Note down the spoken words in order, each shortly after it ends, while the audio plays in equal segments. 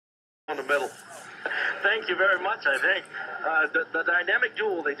in the middle. Thank you very much, I think. The dynamic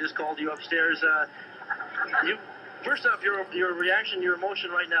duel, they just called you upstairs. First off, your reaction, your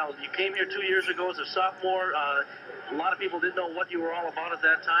emotion right now. You came here 2 years ago as a sophomore. A lot of people didn't know what you were all about at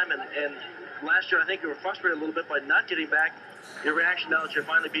that time, and last year I think you were frustrated a little bit by not getting back. Your reaction now that you're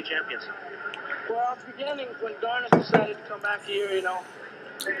finally be champions? Well, at the beginning, when Garnos decided to come back here,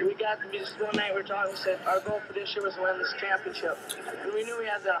 we got just one night we were talking. We said our goal for this year was to win this championship, and we knew we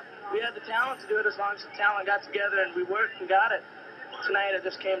had the talent to do it as long as the talent got together, and we worked and got it. Tonight it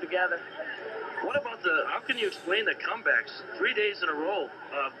just came together. What about how can you explain the comebacks? 3 days in a row,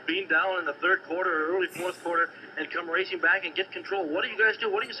 being down in the third quarter or early fourth quarter and come racing back and get control. What do you guys do?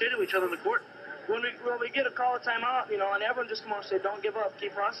 What do you say to each other in the court? When we get a call of timeout, and everyone just come on and say, don't give up,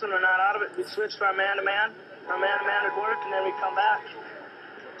 keep hustling, we're not out of it. We switch to our man-to-man. Our man-to-man would work, and then we come back.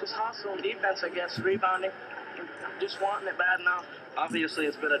 Just hustle and defense, I guess, rebounding, just wanting it bad enough. Obviously,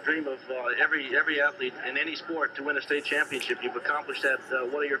 it's been a dream of every athlete in any sport to win a state championship. You've accomplished that.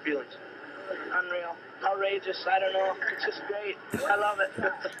 What are your feelings? Unreal. Outrageous. I don't know. It's just great. I love it.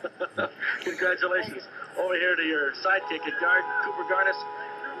 Congratulations. Over here to your sidekick at guard, Cooper Garnos.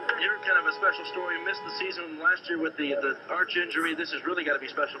 You're kind of a special story. You missed the season last year with the arch injury. This has really got to be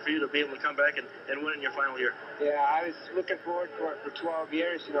special for you to be able to come back and win in your final year. Yeah, I was looking forward for it for 12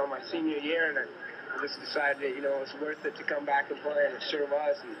 years, my senior year, and I just decided that, it was worth it to come back and play, and it sure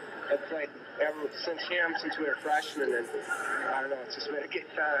was. And I've played ever since we were freshmen, and I don't know, it's just been a good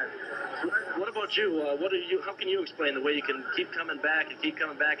time. What about you? How can you explain the way you can keep coming back and keep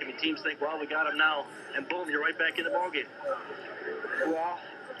coming back? I mean, teams think, well, we got him now, and boom, you're right back in the ballgame. Well,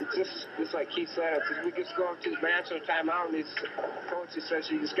 it's just like Keith said, we just go up to the bench on a timeout, and his coach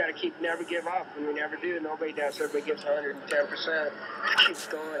says you just got to never give up, and we never do. Nobody does. Everybody gets 110%. Keeps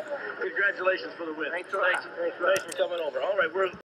going. Congratulations for the win. Thanks a lot. Thanks for coming over. All right,